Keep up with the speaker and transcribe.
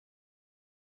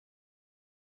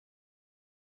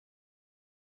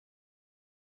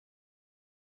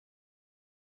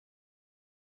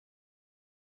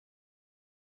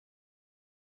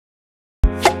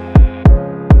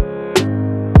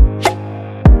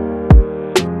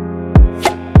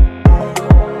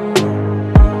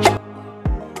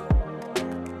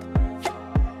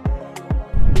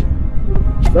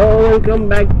welcome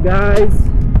back, guys.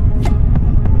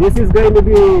 This is going to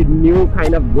be a new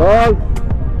kind of vlog.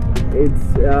 It's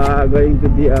going to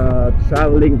be a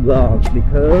traveling vlog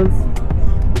because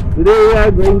today we are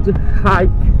going to hike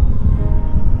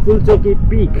Fulchowki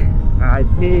peak. I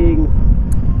think,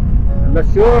 I'm not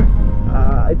sure,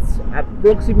 it's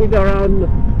approximately around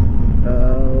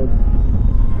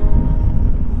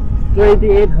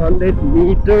 2800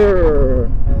 meter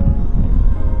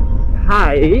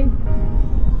high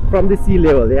from the sea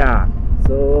level. Yeah,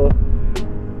 so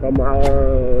from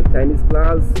our Chinese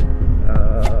class,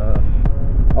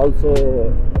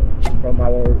 also from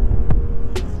our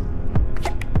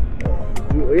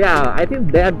yeah, I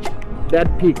think that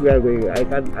peak we are going,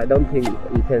 I don't think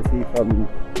you can see from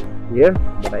here,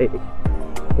 but I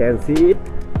can see it.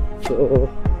 So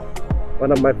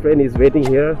one of my friend is waiting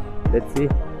here. Let's see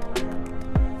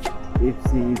if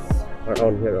she's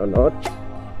around here or not.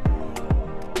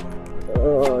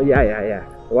 Yeah,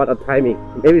 what a timing.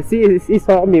 Maybe she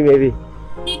saw me, maybe.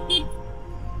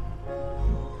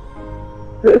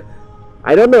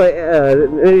 I don't know,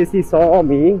 maybe she saw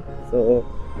me. So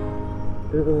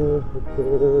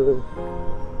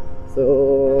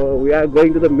we are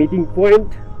going to the meeting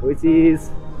point, which is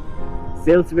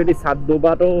Salesbury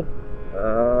Saddobato,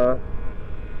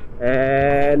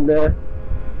 and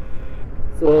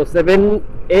so 7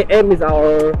 AM is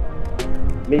our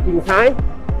meeting time.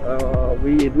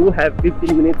 We do have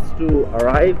 15 minutes to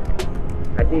arrive.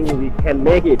 I think we can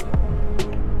make it.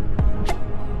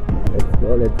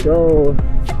 Let's go.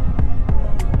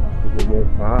 Go more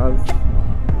fast.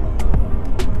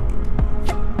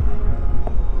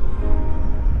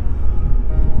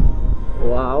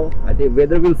 Wow, I think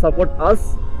weather will support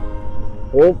us.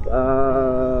 Hope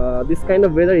this kind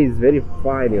of weather is very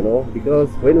fine, you know, because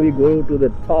when we go to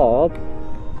the top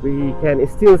we can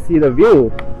still see the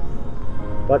view.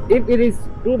 But if it is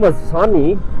too much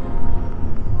sunny,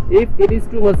 then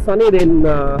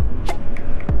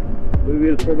we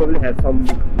will probably have some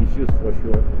issues for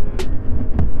sure.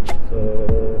 So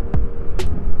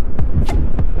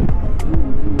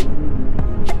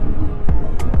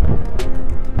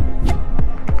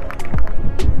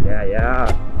yeah.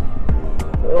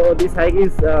 So this hike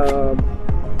is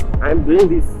I'm doing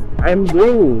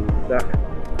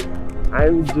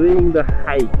the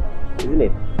hike, isn't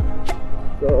it?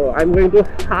 So I'm going to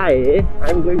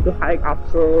hike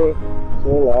after so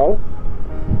long.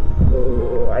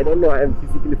 So I don't know I'm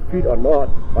physically fit or not,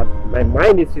 but my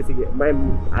mind is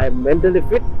I'm mentally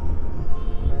fit.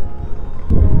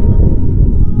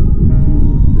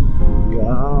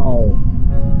 Wow,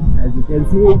 as you can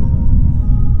see.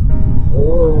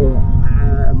 Oh,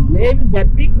 maybe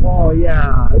that big. Oh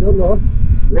yeah, I don't know.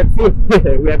 Let's see.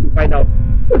 We have to find out.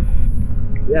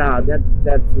 Yeah,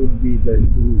 that should be the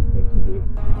peak actually.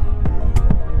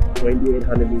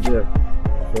 2800 meters.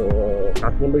 So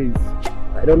Kathmandu is,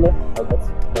 I don't know how much,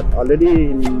 but already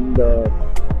in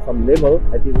some level.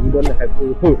 I think we don't have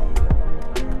to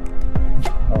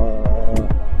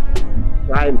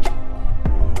climb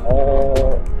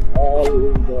all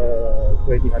the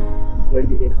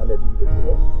 2800 meters. You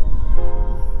know,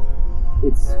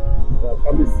 it's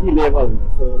from the sea level,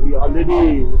 so we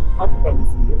already up from the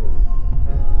sea level.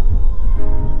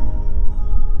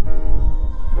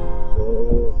 So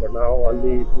for now,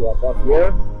 only two of us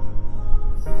here.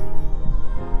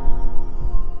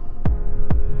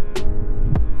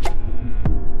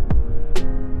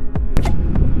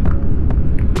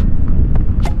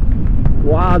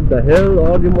 What the hell?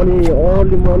 All the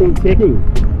money taking.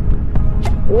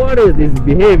 What is this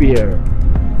behavior?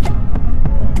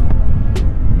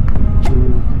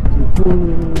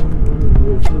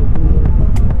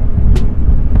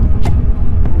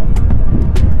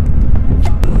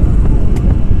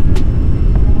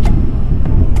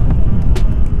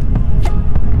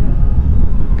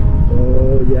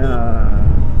 Oh yeah,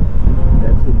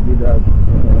 that should be the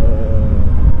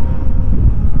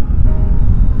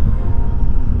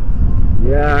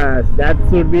yes, that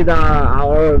should be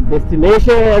our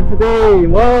destination today.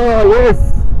 Whoa, yes,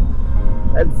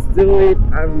 let's do it.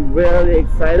 I'm really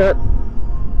excited.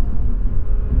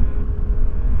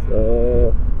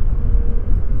 So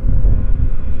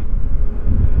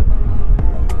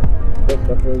first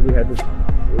of all, we have to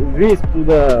reach to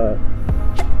the,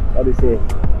 what do you say,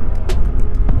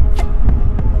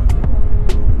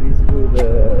 reach to the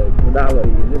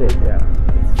Godavari, isn't it? Yeah,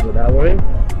 it's Godavari.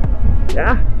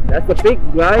 Yeah, that's the peak,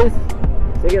 guys.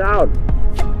 Check it out.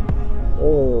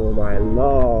 Oh my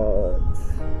lord.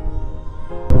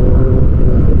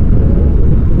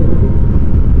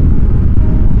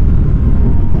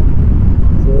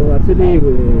 So actually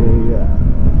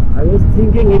I was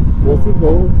thinking if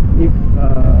possible, if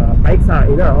bikes are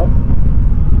enough,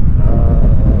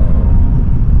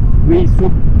 we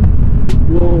should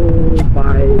go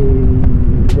by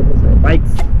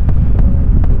bikes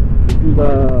to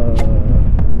the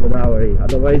Godavari.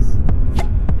 Otherwise,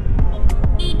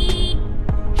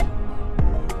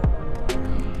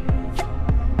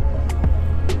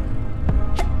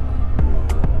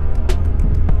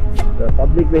 the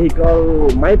public vehicle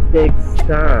might take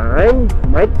time.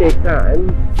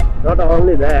 Not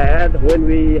only that, when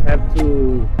we have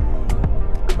to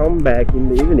come back in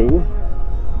the evening,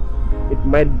 it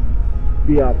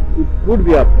could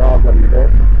be a problem, you know.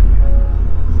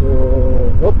 So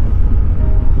hope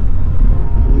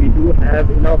we do have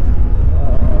enough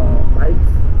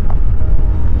bikes.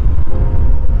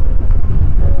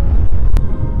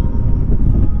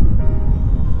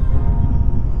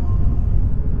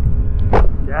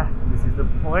 Yeah, this is the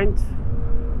point.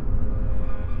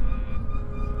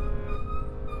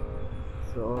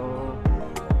 So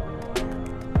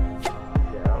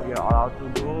yeah, we are allowed to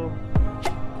go.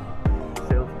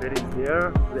 Salisbury is there.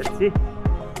 Let's see.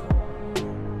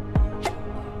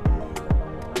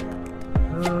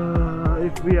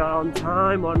 If we are on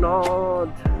time or not.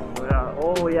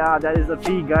 Oh yeah, that is the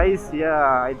peak, guys.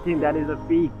 Yeah, I think that is the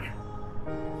peak.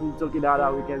 Fulchowki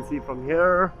we can see from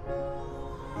here.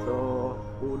 So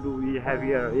who do we have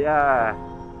here? Yeah,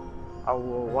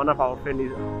 one of our friends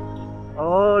is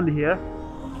on here.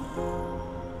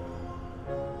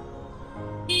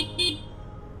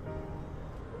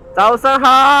 Chào sân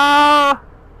hào.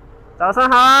 Chào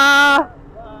sân hào.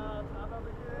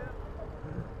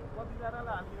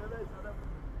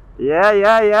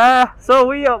 Yeah. So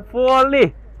we are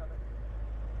fully.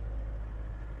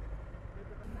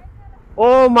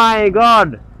 Oh my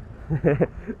God.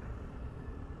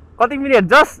 40 minutes,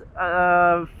 just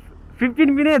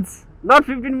 15 minutes, not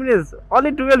 15 minutes,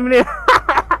 only 12 minutes.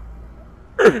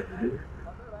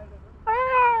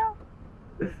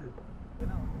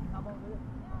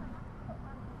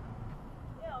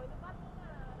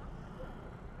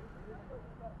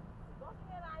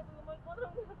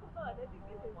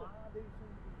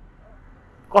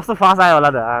 कस्तो fast आयो होला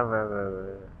त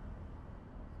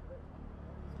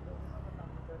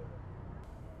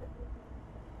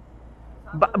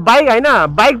bike हैन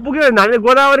bike पुग्यो भने हामीले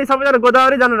गोदावरी सबैजना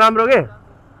गोदावरी जानु राम्रो के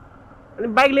अनि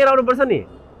बाइक लिएर आउनु पर्छ नि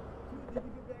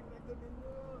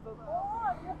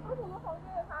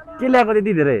के ल्याएको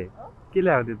त्यति धेरै के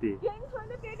ल्याएको त्यति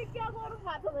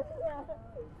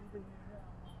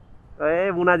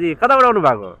ए मुनाजी कताबाट आउनु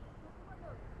भएको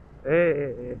ए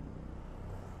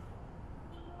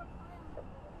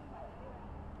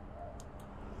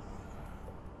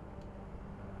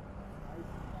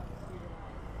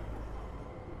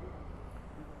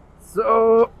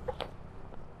So,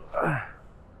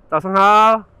 早上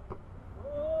好。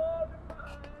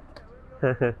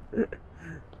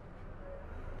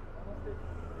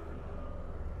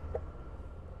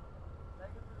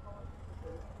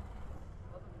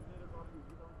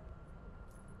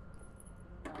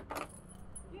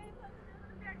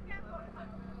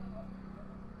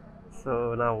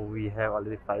So now we have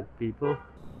already 5 people.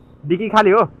 Dickey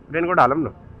खाली हो रेनकोट हालौँ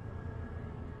न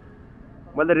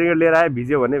मैले रेनकोट लिएर आए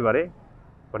भिज्यो भने भरे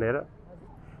भनेर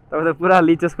तपाईं त पुरा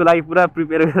लिचेसको लागि पुरा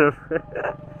प्रिपेयर गरेर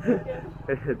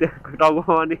त्यो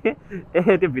टाउकोमा अनि ए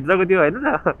त्यो भित्रको त्यो हैन त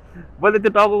मैले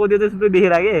त्यो टाउकोको त्यो चाहिँ सुटै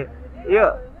देखेर के यो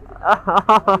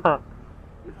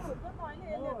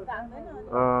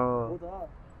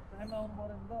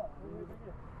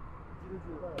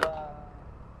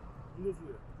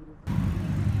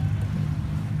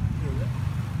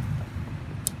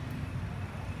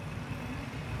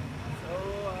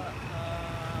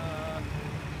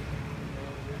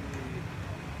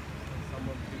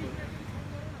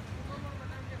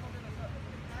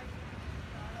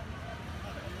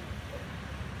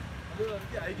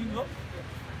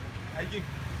Hiking.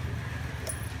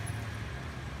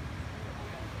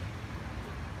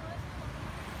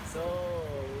 So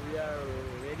we are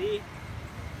ready.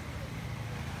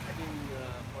 I think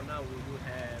for now we do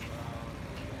have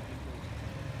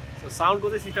so sound को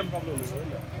system problem हो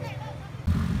नि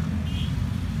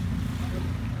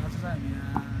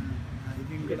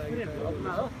Hiking को लागि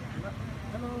Hello.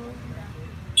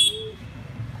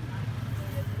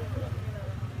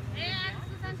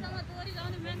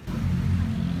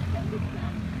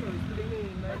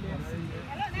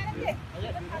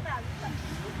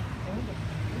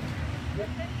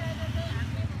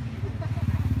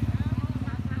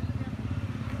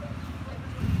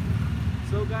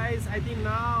 So guys, I think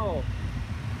now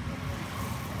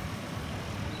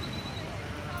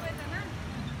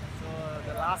so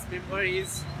the last member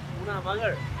is Una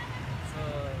Magar. So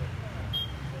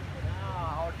now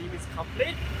our team is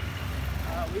complete.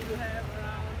 We will have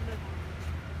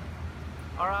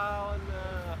around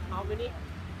how many?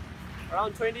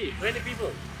 Around 20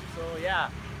 people. So yeah.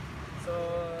 So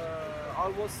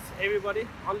almost everybody.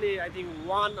 Only I think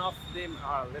one of them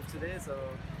are left today. So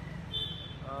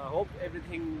hope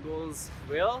everything goes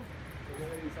well.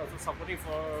 Everybody is also supporting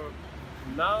for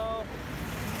now.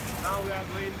 Now we are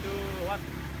going to what?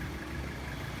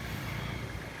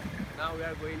 Now we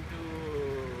are going to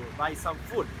buy some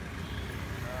food.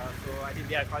 So I think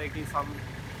they are collecting some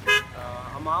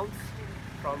amounts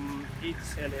from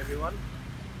each and everyone.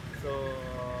 So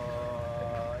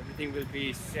everything will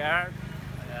be shared.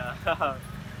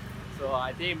 So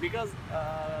I think because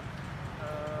yeah.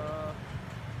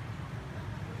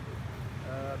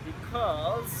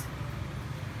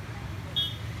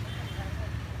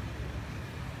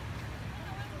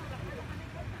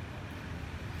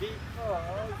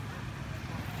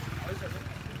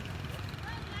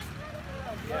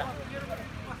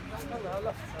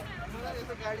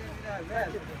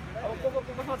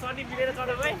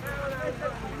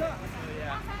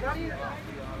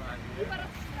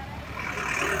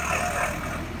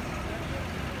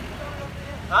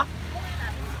 Huh?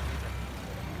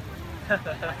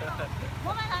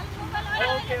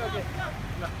 Okay.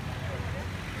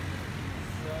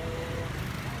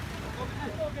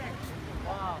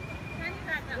 Wow.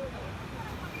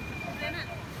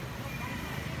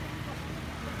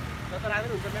 Dokter Amir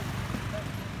हुन्छ ma'am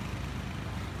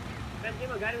ma'am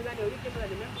केमा गाडीमा जाने हो कि केमा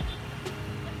जाने ma'am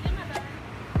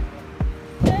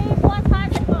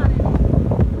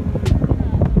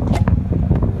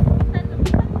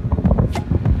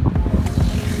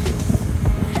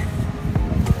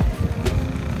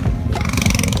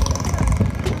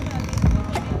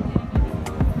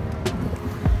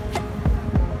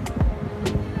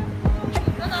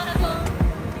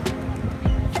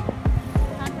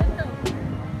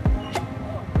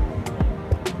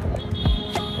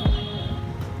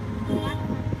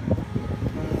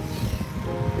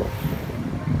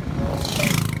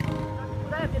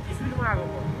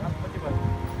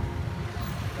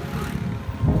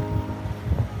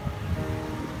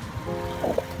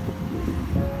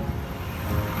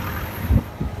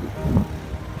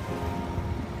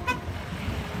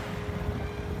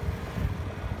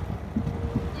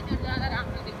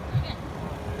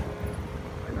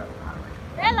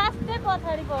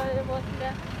पछाडि गएर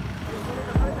बसेर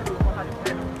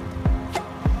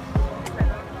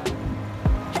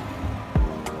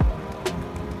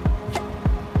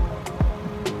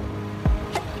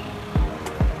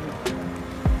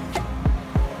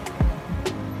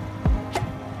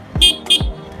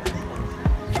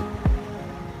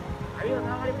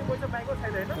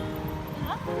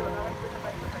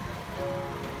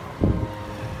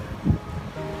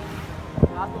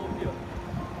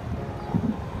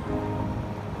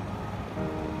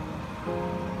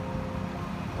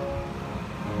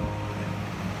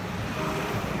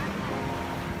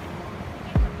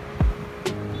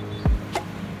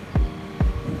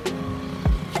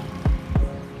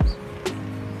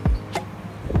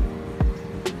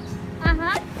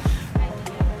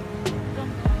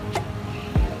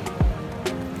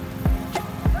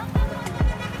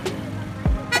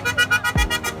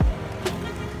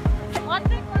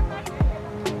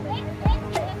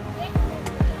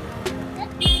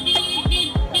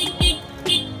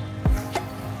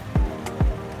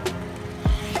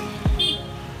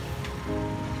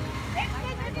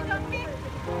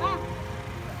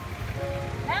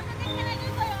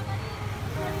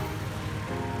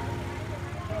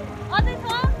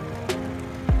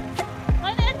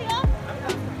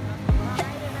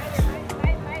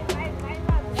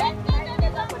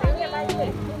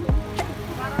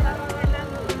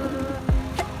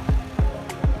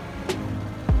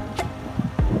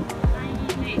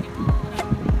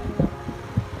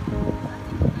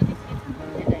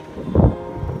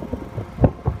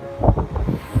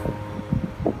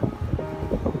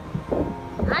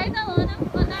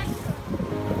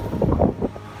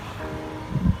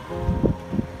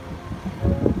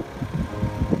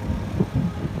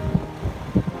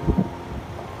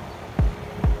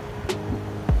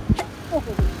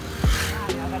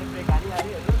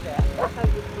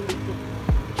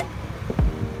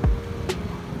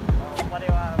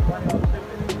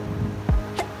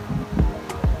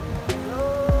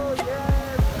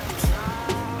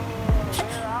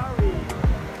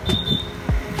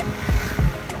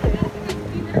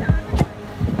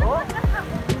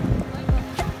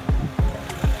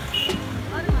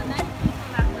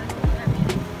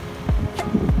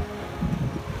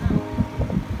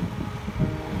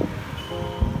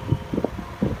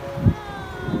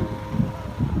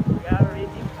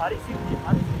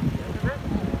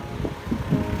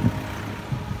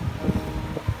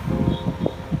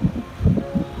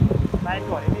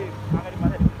लाइटको भने नि अगाडि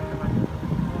मात्रै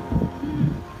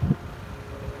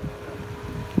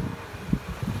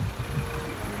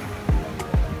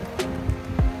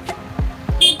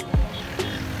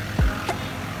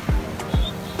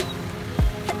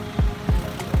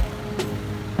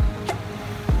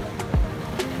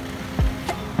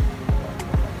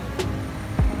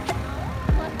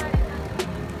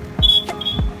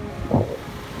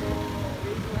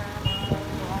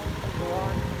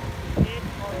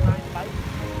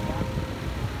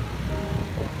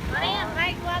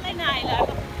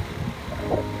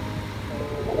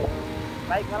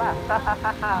बाइक वाला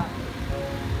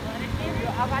यो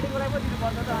अगाडिको लागि पो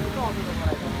दिनुपर्छ त अनि के आउँछ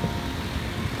मलाई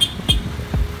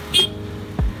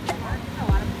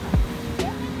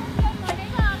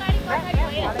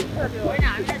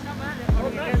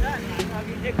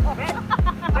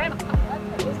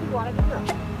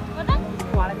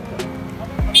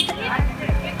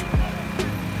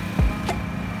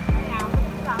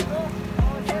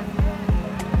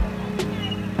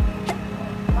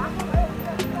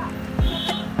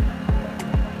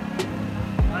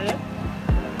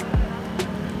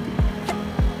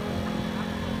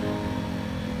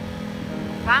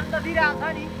काम त दिइरहेको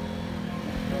छ नि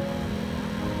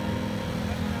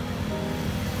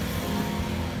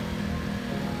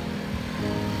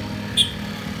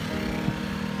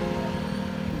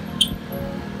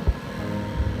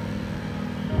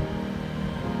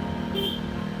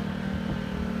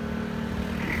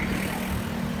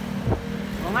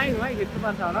घुमाइ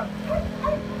खिच्नुपर्छ होला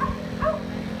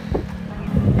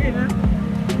किन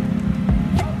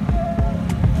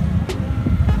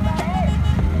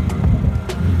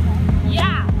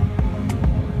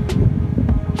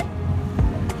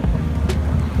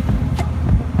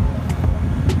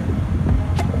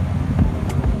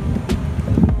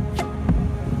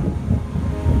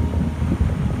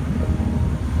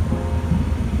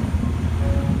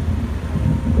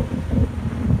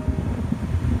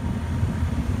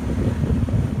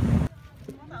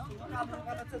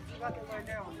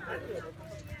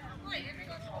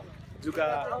जुका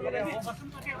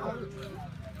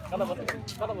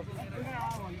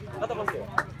कता बस्यो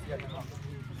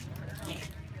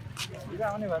जुका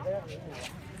आउने भए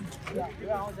त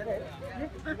जुका आउँछ रे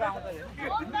जुका आउँछ रे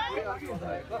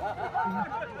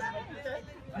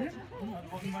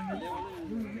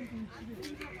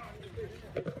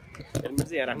हेलमेट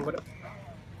चाहिँ यहाँ राख्नु पर्यो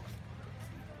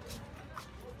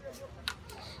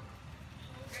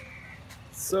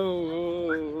सो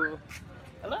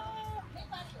हेलो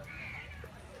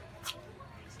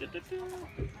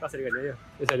कसरी गर्ने यो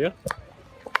यसरी हो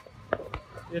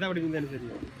यतापट्टि दिँदैन फेरि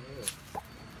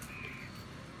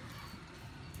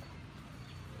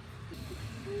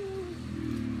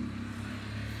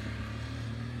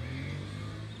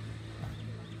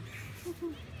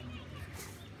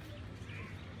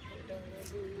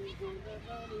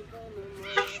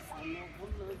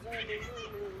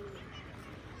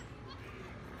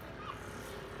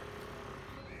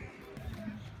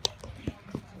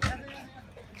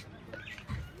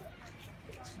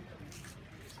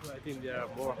I think there are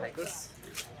more hikers.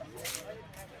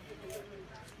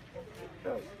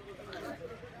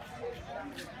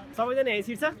 सबैजना यही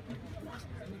सिट छ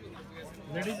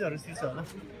लेडिजहरु सिट छ होला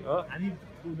हो हामी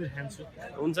उधर खान्छु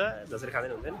हुन्छ जसरी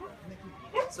खाँदैन हुँदैन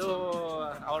So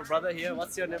our brother here,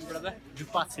 what's your name, brother?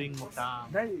 Dukpa Chiring Mokhtar.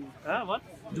 What?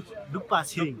 Dukpa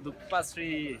Chiring. Dukpa Sri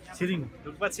Chiring.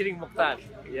 Dukpa Chiring Mokhtar.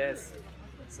 Yes.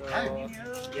 So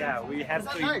yeah, we have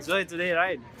to enjoy today,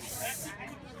 right?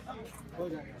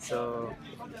 So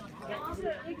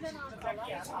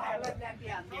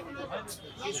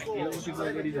beautiful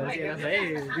ladies are here. Hey,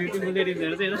 beautiful ladies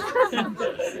are here.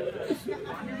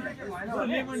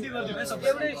 Lemon tea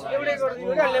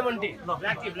lemon tea. No,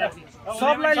 black tea.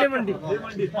 सबलाई lemon tea.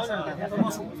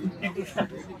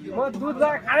 म दुध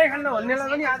खानै खान्न भन्नेलाई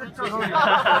पनि आदत छ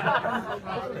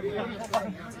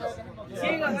के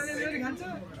गर्ने मेरो खान्छ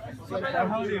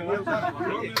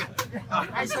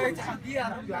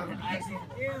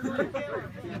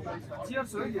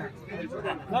Cheers,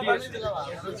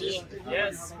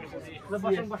 yes.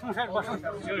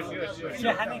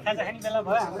 Sure. खानी बेला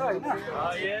भयो हाम्रो हैन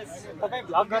Yes. तपाई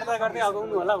भ्लग गर्दा गर्दै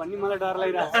अगाउनु होला भन्ने मलाई डर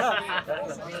लागिरहेछ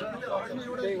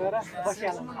त्यही भएर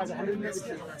बसिहाल्नु आज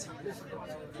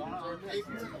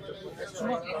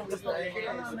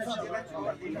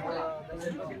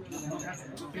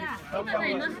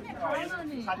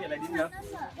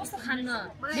कस्तो खान्न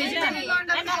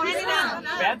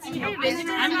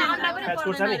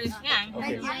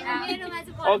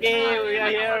Okay, we are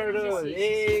here to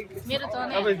egg.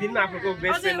 अब दिनमा आफ्नो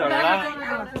बेस्ट फ्रेन्ड होला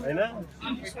हैन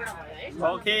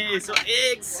Okay, so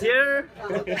eggs here.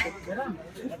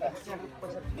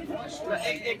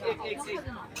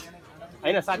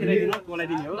 हैन साथीलाई दिनु मलाई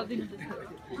दिने हो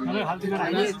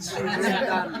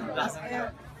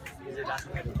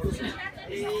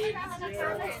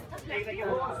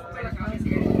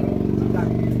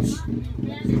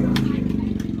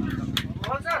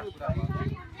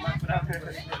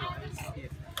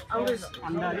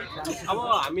अब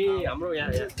हामी हाम्रो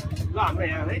यहाँ ल हाम्रो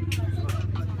यहाँ है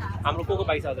हाम्रो को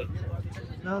पाइछ अझै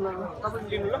ल तपाईले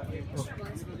लिनु ल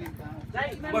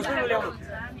बस्नु ल्याउनु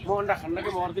म अन्डा खान्न के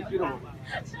म अर्दै पिरो हो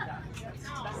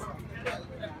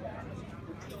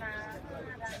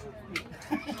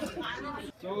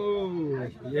So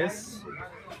yes,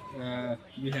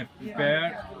 we have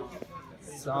prepared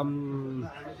some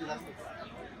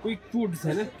quick foods,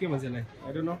 है ना? क्या मजा है?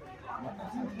 I don't know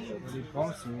what it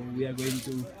calls. So we are going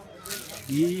to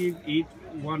eat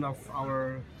one of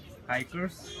our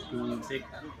hikers to take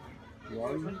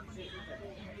one.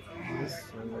 Yes,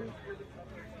 so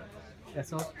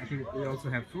that's all. I think we also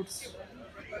have fruits.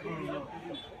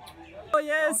 Oh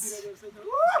yes.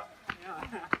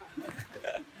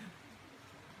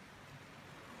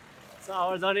 So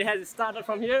our journey has started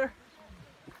from here.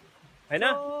 I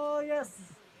know. Oh yes.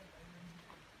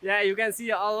 Yeah, you can see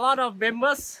a lot of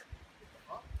bamboos.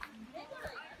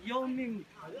 Yoming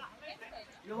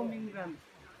gram.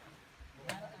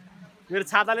 मेरो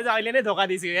छाताले चाहिँ अहिले नै धोका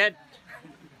दिइसक्यो यार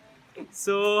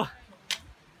So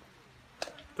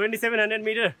 2700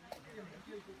 meter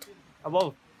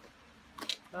above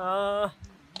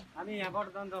हामी यहाँबाट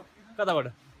जान्छ कताबाट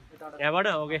यहाँबाट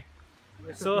okay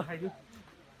so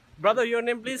brother your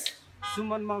name please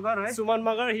Suman Magar है Suman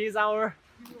Magar he is our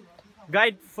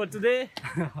guide for today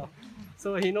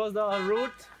so he knows the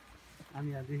route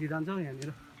हामी यहाँदेखि जान्छौँ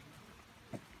यहाँनिर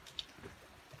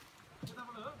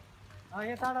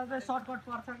यताबाट चाहिँ सर्टकट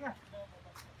पर्छ क्या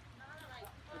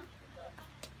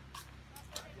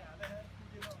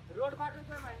रोड बाटो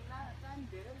चाहिँ टाइम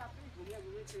धेरै लाग्छ घुम्ने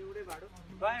एउटै बाटो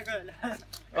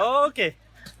गयो okay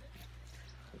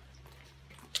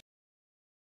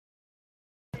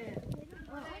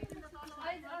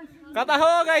कता हो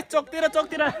गाइस चोकतिर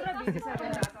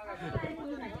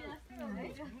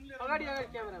अगाडि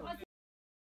क्यामेरा